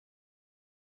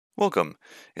Welcome.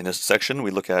 In this section,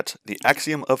 we look at the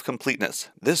axiom of completeness.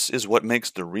 This is what makes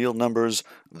the real numbers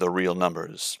the real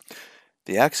numbers.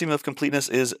 The axiom of completeness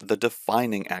is the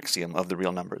defining axiom of the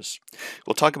real numbers.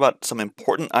 We'll talk about some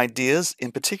important ideas,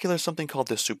 in particular something called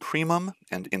the supremum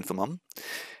and infimum.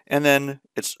 And then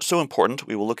it's so important,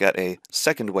 we will look at a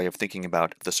second way of thinking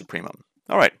about the supremum.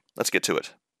 All right, let's get to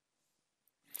it.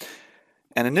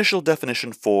 An initial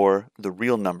definition for the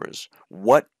real numbers.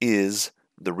 What is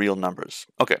the real numbers?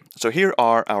 Okay, so here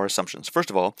are our assumptions. First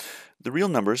of all, the real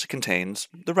numbers contains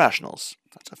the rationals.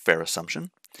 That's a fair assumption.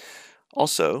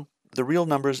 Also, the real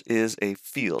numbers is a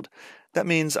field. That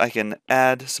means I can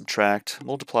add, subtract,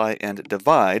 multiply, and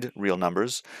divide real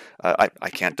numbers. I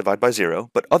can't divide by 0,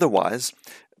 but otherwise,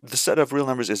 the set of real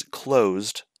numbers is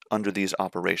closed under these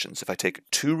operations. If I take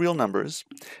two real numbers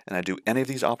and I do any of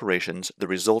these operations, the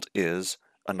result is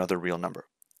another real number.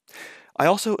 I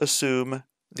also assume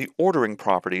the ordering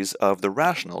properties of the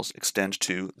rationals extend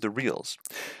to the reals.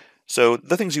 So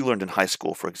the things you learned in high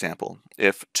school, for example,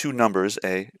 if two numbers,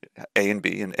 A and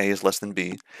B, and A is less than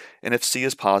B, and if C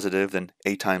is positive, then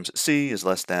A times C is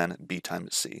less than B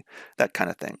times C, that kind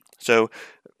of thing. So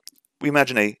we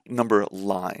imagine a number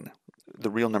line. The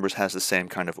real numbers has the same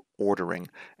kind of ordering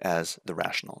as the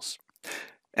rationals.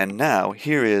 And now,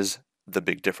 here is the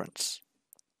big difference.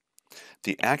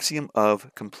 The axiom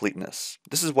of completeness.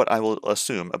 This is what I will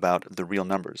assume about the real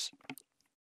numbers.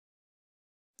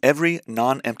 Every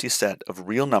non-empty set of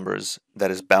real numbers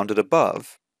that is bounded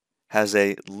above has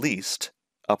a least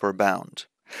upper bound.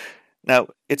 Now,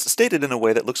 it's stated in a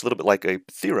way that looks a little bit like a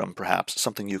theorem, perhaps,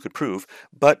 something you could prove,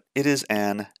 but it is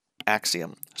an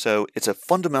axiom. So it's a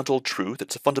fundamental truth,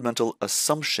 it's a fundamental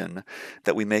assumption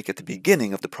that we make at the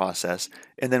beginning of the process,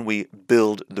 and then we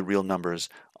build the real numbers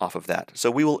off of that.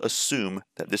 So we will assume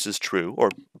that this is true,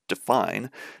 or define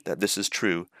that this is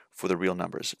true for the real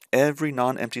numbers. Every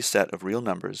non-empty set of real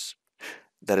numbers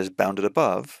that is bounded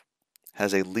above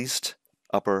has a least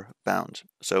upper bound.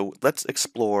 So let's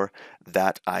explore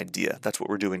that idea. That's what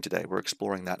we're doing today. We're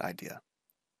exploring that idea.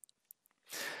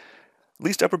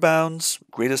 Least upper bounds,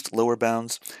 greatest lower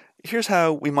bounds. Here's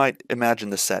how we might imagine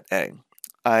the set A.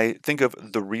 I think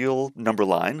of the real number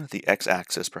line, the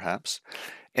x-axis perhaps,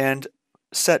 and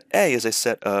set A is a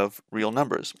set of real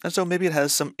numbers. And so maybe it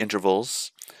has some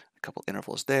intervals, a couple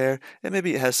intervals there, and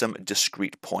maybe it has some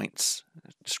discrete points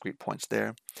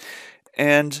there.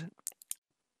 And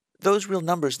those real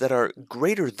numbers that are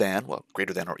greater than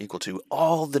or equal to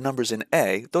all the numbers in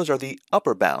A, those are the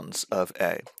upper bounds of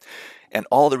A. And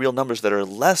all the real numbers that are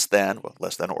less than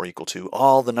or equal to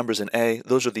all the numbers in A,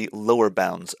 those are the lower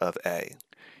bounds of A.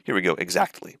 Here we go,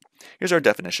 exactly. Here's our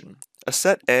definition. A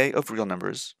set A of real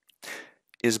numbers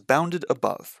is bounded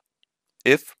above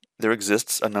if there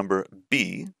exists a number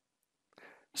B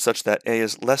such that A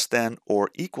is less than or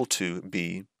equal to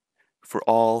B for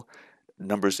all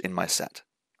numbers in my set.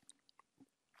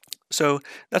 So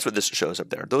that's what this shows up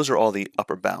there. Those are all the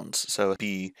upper bounds. So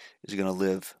B is going to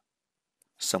live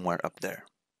somewhere up there.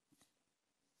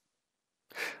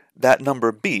 That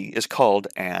number B is called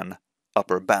an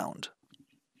upper bound.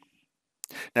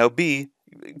 Now B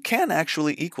can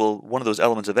actually equal one of those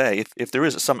elements of A. If there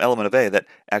is some element of A that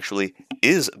actually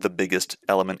is the biggest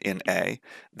element in A,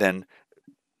 then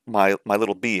my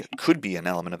little b could be an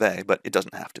element of A, but it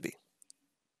doesn't have to be.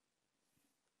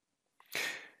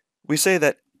 We say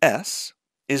that S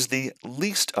is the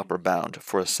least upper bound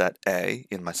for a set A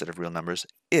in my set of real numbers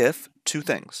if two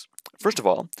things. First of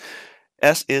all,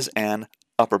 S is an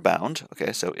upper bound,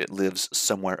 okay, so it lives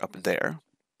somewhere up there.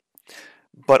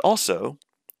 But also,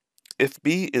 if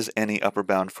B is any upper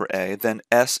bound for A, then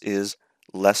S is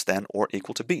less than or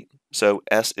equal to B. So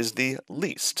S is the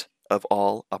least of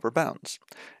all upper bounds.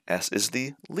 S is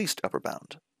the least upper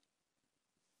bound.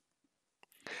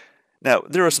 Now,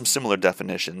 there are some similar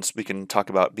definitions. We can talk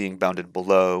about being bounded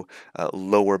below,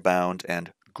 lower bound,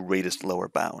 and greatest lower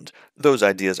bound. Those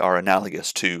ideas are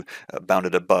analogous to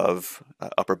bounded above,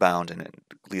 upper bound, and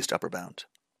least upper bound.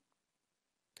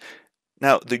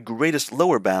 Now, the greatest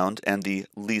lower bound and the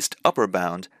least upper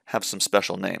bound have some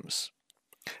special names.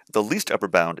 The least upper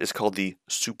bound is called the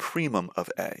supremum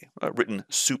of A, written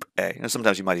sup A, and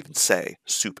sometimes you might even say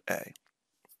sup A.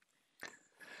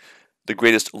 The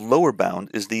greatest lower bound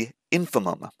is the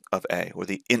infimum of A, or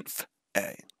the inf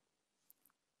A.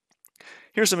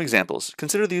 Here are some examples.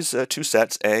 Consider these two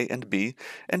sets, A and B,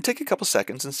 and take a couple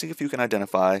seconds and see if you can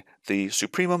identify the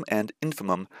supremum and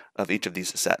infimum of each of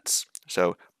these sets.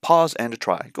 So pause and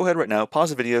try. Go ahead right now, pause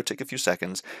the video, take a few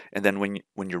seconds, and then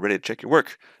when you're ready to check your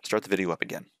work, start the video up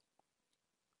again.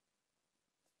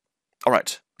 All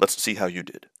right, let's see how you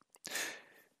did.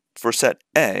 For set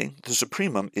A, the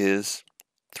supremum is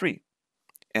 3.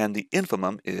 And the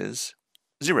infimum is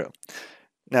 0.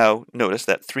 Now, notice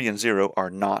that 3 and 0 are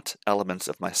not elements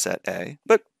of my set A,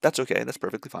 but that's okay, that's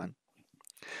perfectly fine.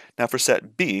 Now for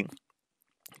set B,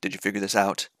 did you figure this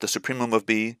out? The supremum of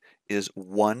B is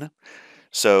 1.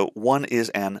 So 1 is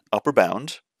an upper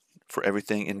bound for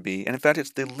everything in B, and in fact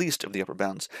it's the least of the upper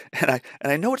bounds. And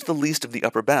I know it's the least of the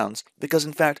upper bounds because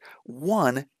in fact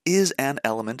 1 is an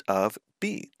element of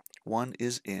B. 1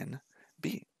 is in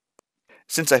B.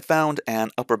 Since I found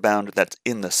an upper bound that's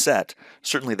in the set,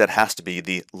 certainly that has to be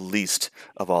the least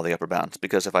of all the upper bounds,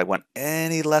 because if I went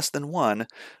any less than 1,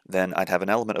 then I'd have an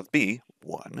element of B,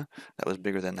 1, that was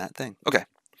bigger than that thing. Okay,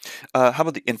 how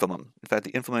about the infimum? In fact,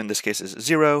 the infimum in this case is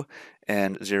 0,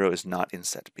 and 0 is not in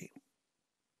set B.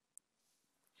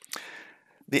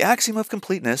 The axiom of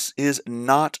completeness is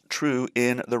not true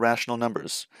in the rational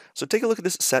numbers. So take a look at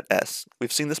this set S.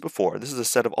 We've seen this before. This is a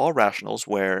set of all rationals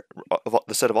where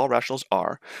the set of all rationals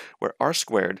R, where R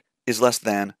squared is less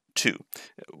than 2.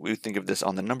 We think of this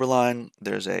on the number line.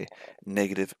 There's a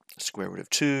negative square root of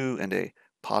 2 and a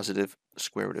positive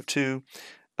square root of 2.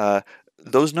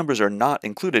 Those numbers are not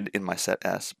included in my set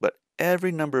S, but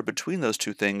every number between those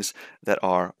two things that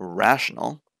are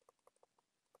rational,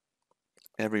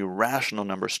 every rational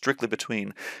number strictly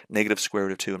between negative square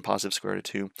root of 2 and positive square root of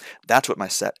 2, that's what my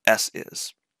set S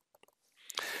is.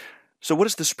 So what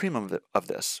is the supremum of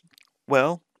this?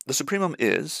 Well, the supremum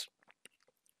is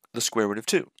the square root of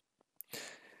 2.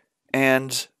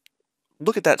 And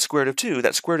look at that square root of 2.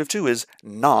 That square root of 2 is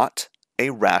not a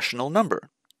rational number.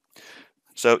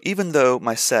 So even though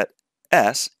my set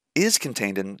S is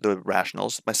contained in the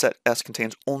rationals, my set S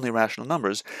contains only rational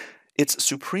numbers, its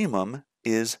supremum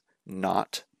is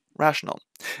not rational.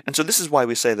 And so this is why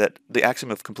we say that the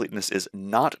axiom of completeness is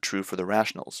not true for the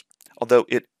rationals, although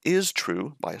it is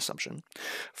true, by assumption,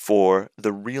 for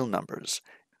the real numbers.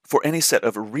 For any set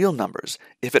of real numbers,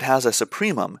 if it has a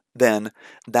supremum, then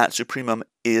that supremum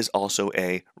is also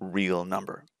a real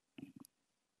number.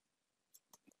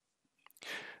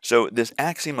 So this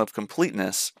axiom of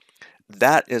completeness,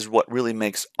 that is what really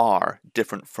makes R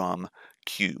different from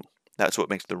Q. That's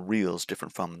what makes the reals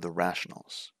different from the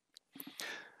rationals.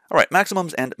 All right,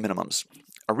 maximums and minimums.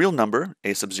 A real number,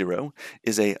 a sub 0,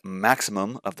 is a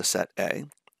maximum of the set A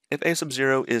if a sub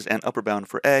 0 is an upper bound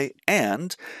for A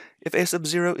and if a sub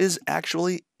 0 is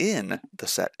actually in the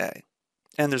set A.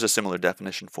 And there's a similar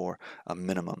definition for a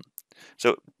minimum.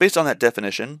 So based on that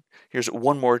definition, here's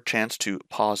one more chance to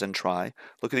pause and try.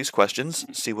 Look at these questions,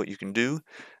 see what you can do,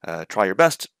 try your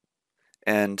best,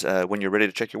 and when you're ready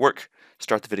to check your work,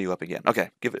 start the video up again.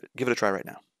 Okay, give it a try right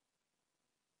now.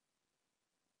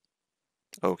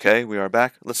 Okay, we are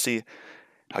back. Let's see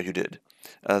how you did.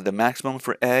 The maximum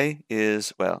for A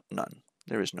is, well, none.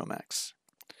 There is no max.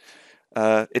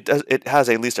 It has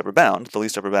a least upper bound. The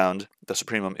least upper bound, the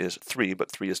supremum, is 3,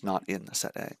 but 3 is not in the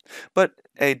set A. But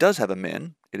A does have a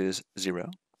min. It is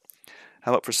 0.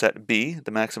 How about for set B?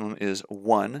 The maximum is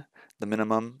 1. The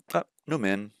minimum, no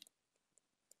min.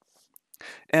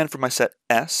 And for my set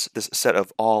S, this set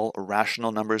of all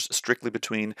rational numbers strictly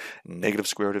between negative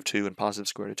square root of 2 and positive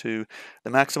square root of 2,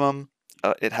 the maximum,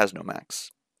 it has no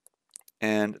max.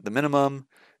 And the minimum,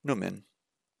 no min.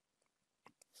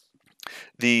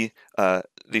 The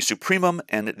supremum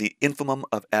and the infimum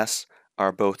of S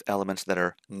are both elements that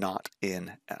are not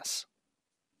in S.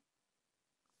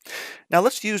 Now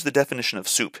let's use the definition of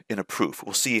sup in a proof.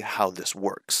 We'll see how this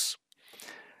works.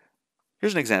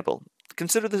 Here's an example.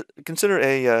 Consider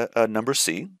a number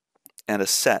C and a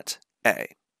set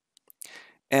A.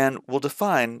 And we'll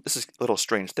define, this is a little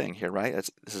strange thing here, right?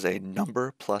 This is a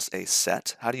number plus a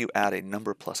set. How do you add a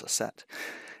number plus a set?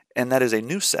 And that is a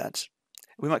new set.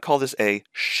 We might call this a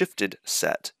shifted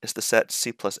set. It's the set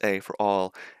C plus A for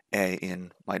all A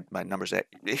in my numbers A.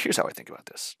 Here's how I think about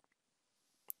this.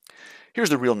 Here's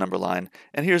the real number line,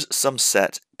 and here's some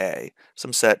set A.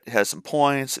 Some set has some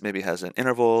points, maybe has an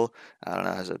interval, I don't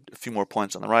know, has a few more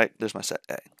points on the right. There's my set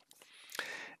A.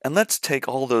 And let's take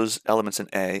all those elements in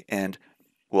A and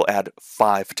we'll add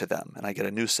 5 to them, and I get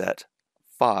a new set,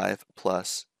 5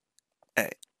 plus A.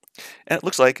 And it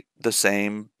looks like the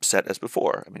same set as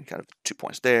before. I mean, kind of 2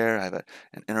 points there, I have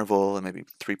an interval, and maybe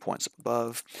 3 points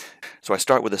above. So I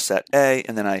start with a set A,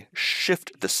 and then I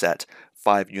shift the set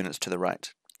 5 units to the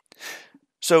right.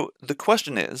 So the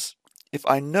question is, if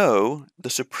I know the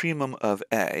supremum of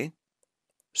A,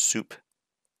 sup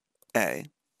A,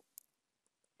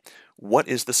 what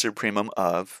is the supremum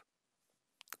of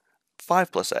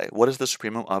 5 plus A? What is the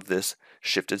supremum of this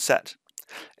shifted set?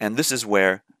 And this is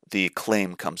where the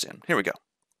claim comes in. Here we go.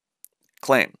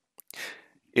 Claim.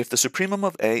 If the supremum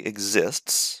of A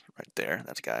exists, right there,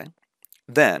 that guy,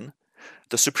 then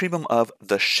the supremum of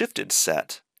the shifted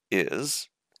set is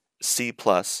C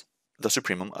plus the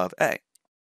supremum of A.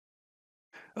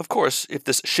 Of course, if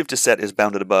this shifted set is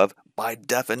bounded above, by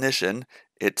definition,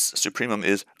 its supremum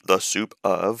is the sup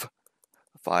of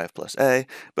 5 plus A,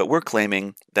 but we're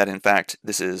claiming that in fact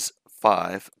this is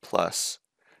 5 plus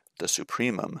the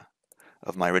supremum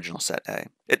of my original set A.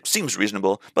 It seems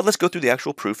reasonable, but let's go through the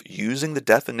actual proof using the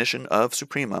definition of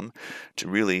supremum to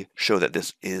really show that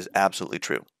this is absolutely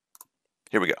true.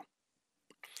 Here we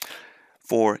go.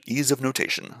 For ease of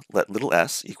notation, let little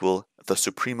s equal the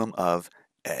supremum of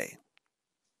A.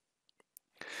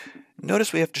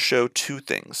 Notice we have to show two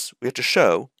things. We have to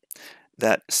show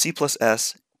that C plus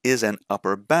S is an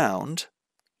upper bound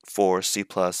for C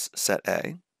plus set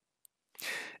A,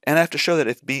 and I have to show that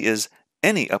if B is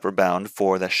any upper bound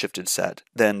for that shifted set,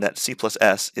 then that C plus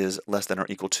S is less than or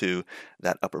equal to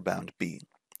that upper bound B.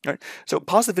 All right, so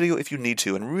pause the video if you need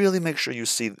to and really make sure you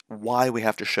see why we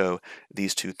have to show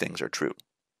these two things are true.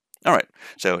 All right,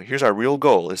 so here's our real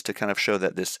goal, is to kind of show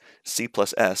that this C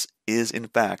plus S is in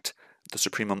fact the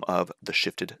supremum of the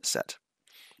shifted set.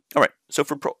 All right, so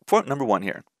for point number one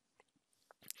here,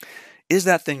 is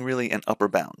that thing really an upper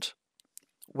bound?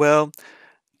 Well,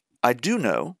 I do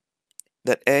know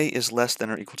that A is less than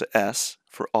or equal to S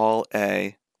for all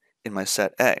A in my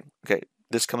set A. Okay,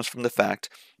 this comes from the fact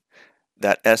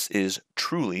that S is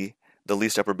truly the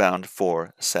least upper bound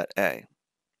for set A.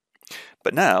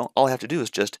 But now, all I have to do is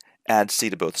just add C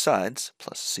to both sides,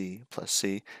 plus C,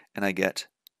 and I get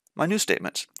my new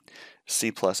statement.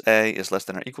 C plus A is less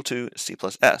than or equal to C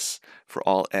plus S for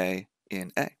all A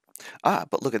in A. Ah,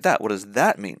 but look at that. What does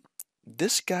that mean?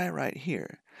 This guy right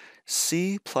here,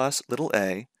 C plus little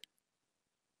a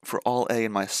for all A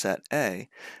in my set A,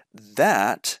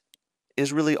 that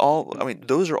is really all,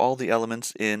 those are all the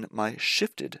elements in my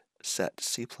shifted set,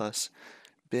 C plus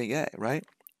big A, right?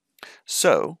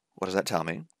 So, what does that tell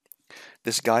me?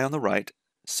 This guy on the right,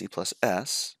 C plus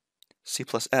S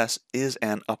is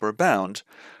an upper bound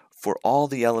for all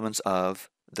the elements of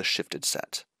the shifted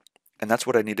set. And that's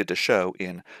what I needed to show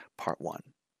in part one.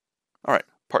 All right,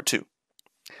 part two.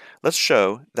 Let's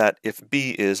show that if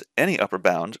B is any upper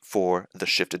bound for the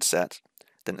shifted set,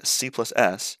 then C plus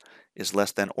S is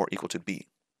less than or equal to B.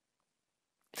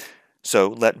 So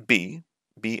let B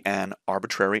be an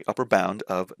arbitrary upper bound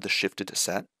of the shifted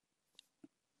set.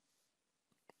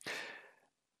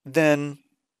 Then,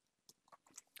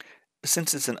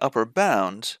 since it's an upper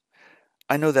bound,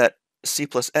 I know that C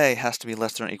plus A has to be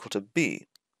less than or equal to B.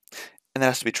 And that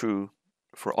has to be true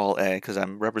for all A, because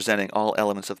I'm representing all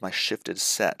elements of my shifted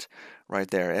set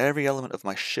right there. Every element of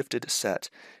my shifted set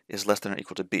is less than or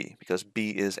equal to B, because B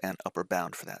is an upper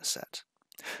bound for that set.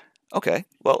 Okay,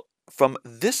 well, from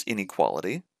this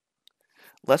inequality,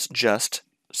 let's just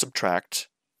subtract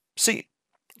C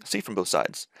from both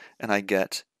sides, and I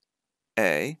get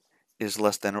A is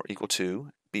less than or equal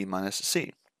to B minus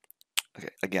C. Okay,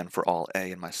 again, for all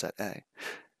A in my set A.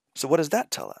 So what does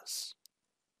that tell us?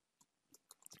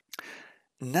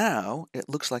 Now it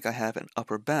looks like I have an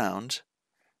upper bound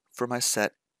for my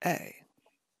set A.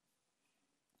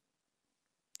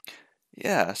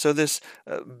 Yeah, so this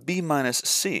B minus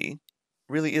C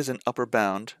really is an upper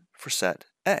bound for set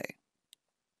A.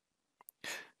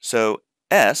 So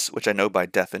S, which I know by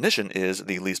definition is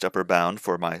the least upper bound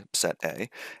for my set A,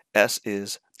 S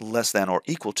is less than or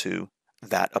equal to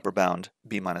that upper bound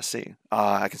B minus C.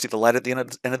 I can see the light at the end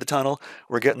of the tunnel.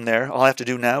 We're getting there. All I have to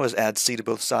do now is add C to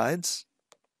both sides.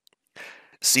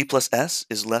 C plus S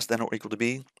is less than or equal to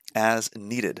B as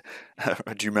needed.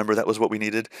 Do you remember that was what we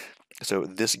needed? So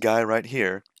this guy right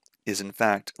here is in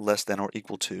fact less than or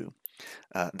equal to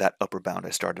that upper bound I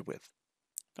started with.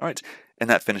 All right, and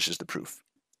that finishes the proof.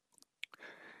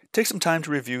 Take some time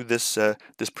to review this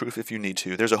proof if you need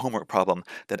to. There's a homework problem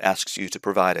that asks you to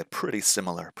provide a pretty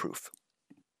similar proof.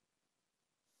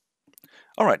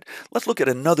 All right, let's look at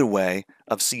another way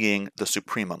of seeing the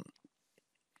supremum.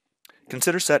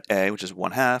 Consider set A, which is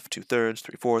 1/2, 2/3,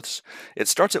 3/4. It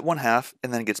starts at 1/2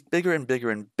 and then it gets bigger and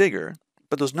bigger and bigger,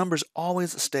 but those numbers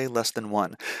always stay less than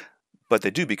 1. But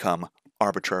they do become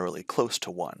arbitrarily close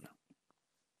to 1.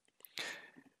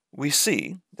 We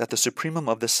see that the supremum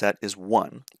of this set is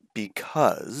 1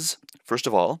 because, first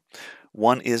of all,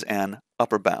 1 is an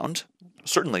upper bound.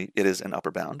 Certainly it is an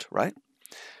upper bound, right?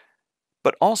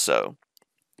 But also,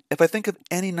 if I think of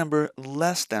any number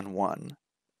less than 1,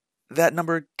 that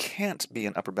number can't be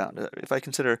an upper bound. If I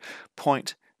consider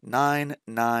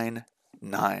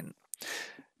 0.999,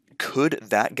 could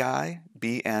that guy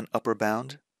be an upper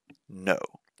bound? No,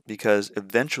 because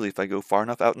eventually if I go far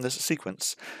enough out in this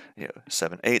sequence,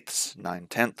 7/8,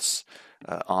 9/10,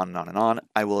 on and on and on,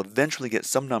 I will eventually get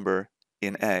some number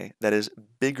in A that is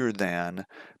bigger than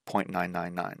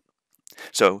 0.999.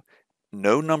 So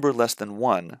no number less than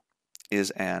 1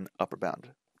 is an upper bound.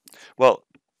 Well,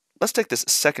 let's take this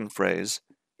second phrase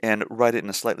and write it in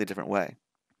a slightly different way.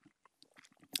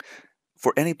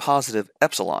 For any positive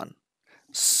epsilon,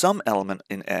 some element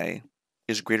in A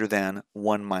is greater than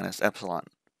 1 minus epsilon.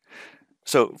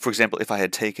 So, for example, if I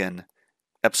had taken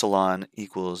epsilon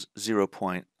equals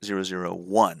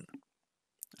 0.001,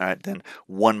 all right, then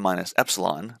 1 minus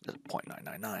epsilon,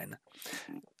 0.999,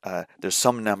 there's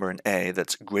some number in A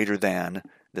that's greater than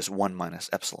this 1 minus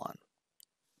epsilon.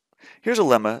 Here's a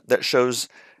lemma that shows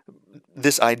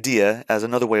this idea as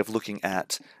another way of looking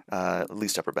at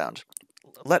least upper bound.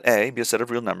 Let A be a set of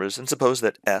real numbers, and suppose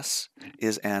that S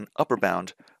is an upper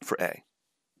bound for A.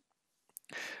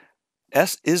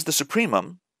 S is the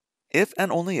supremum if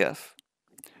and only if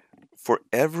for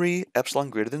every epsilon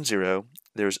greater than 0,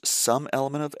 there's some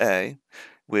element of A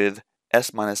with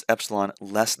S minus epsilon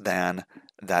less than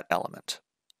that element.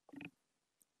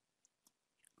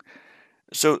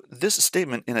 So this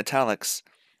statement in italics,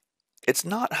 it's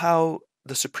not how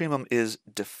the supremum is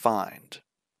defined,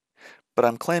 but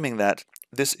I'm claiming that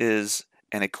this is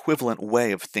an equivalent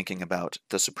way of thinking about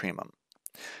the supremum.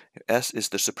 S is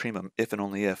the supremum if and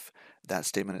only if that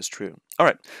statement is true. All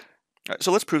right,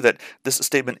 so let's prove that this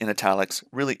statement in italics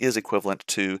really is equivalent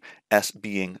to S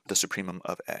being the supremum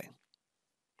of A.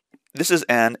 This is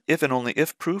an if and only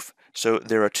if proof, so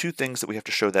there are two things that we have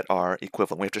to show that are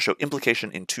equivalent. We have to show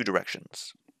implication in two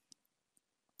directions.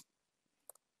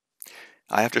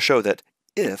 I have to show that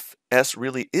if S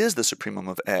really is the supremum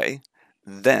of A,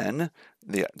 then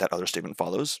that other statement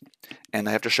follows. And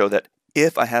I have to show that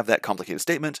if I have that complicated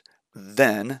statement,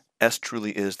 then S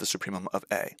truly is the supremum of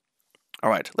A. All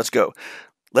right, let's go.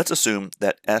 Let's assume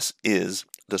that S is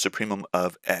the supremum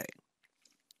of A.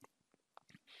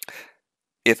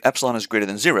 If epsilon is greater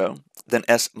than 0, then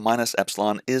S minus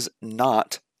epsilon is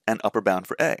not an upper bound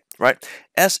for A, right?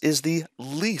 S is the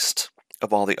least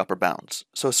of all the upper bounds.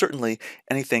 So certainly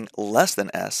anything less than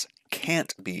S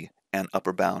can't be an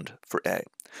upper bound for A.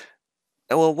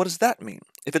 Well, what does that mean?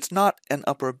 If it's not an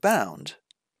upper bound,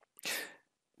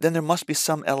 then there must be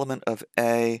some element of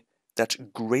A that's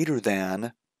greater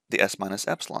than the S minus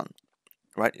epsilon,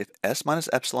 right? If S minus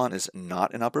epsilon is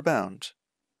not an upper bound,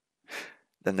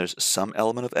 then there's some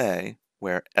element of A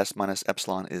where S minus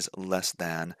epsilon is less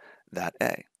than that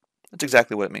A. That's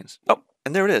exactly what it means. Oh,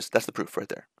 and there it is. That's the proof right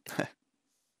there.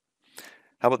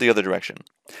 How about the other direction?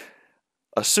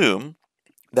 Assume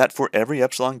that for every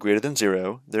epsilon greater than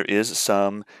 0, there is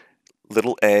some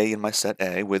little a in my set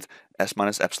A with S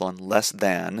minus epsilon less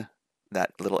than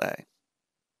that little a.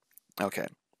 Okay.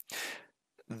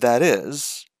 That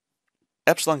is,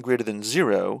 epsilon greater than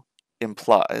 0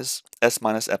 implies S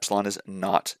minus epsilon is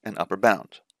not an upper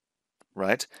bound,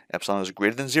 right? Epsilon is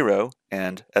greater than 0,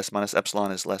 and S minus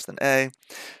epsilon is less than A.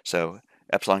 So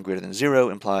epsilon greater than 0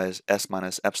 implies S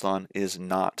minus epsilon is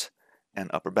not an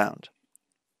upper bound.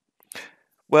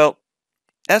 Well,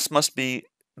 S must be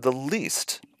the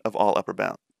least of all upper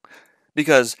bounds.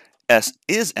 Because S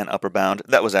is an upper bound,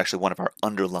 that was actually one of our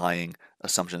underlying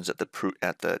assumptions at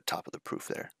the top of the proof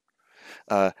there.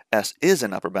 S is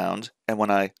an upper bound, and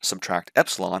when I subtract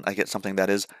epsilon, I get something that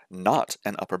is not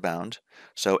an upper bound,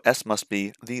 so S must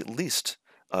be the least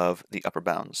of the upper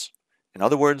bounds. In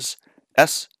other words,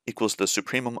 S equals the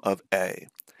supremum of A,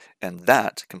 and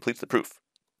that completes the proof.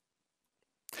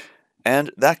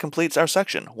 And that completes our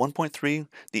section, 1.3,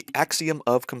 the Axiom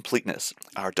of Completeness,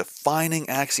 our defining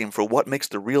axiom for what makes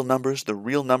the real numbers,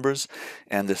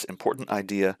 and this important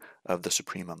idea of the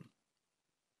supremum.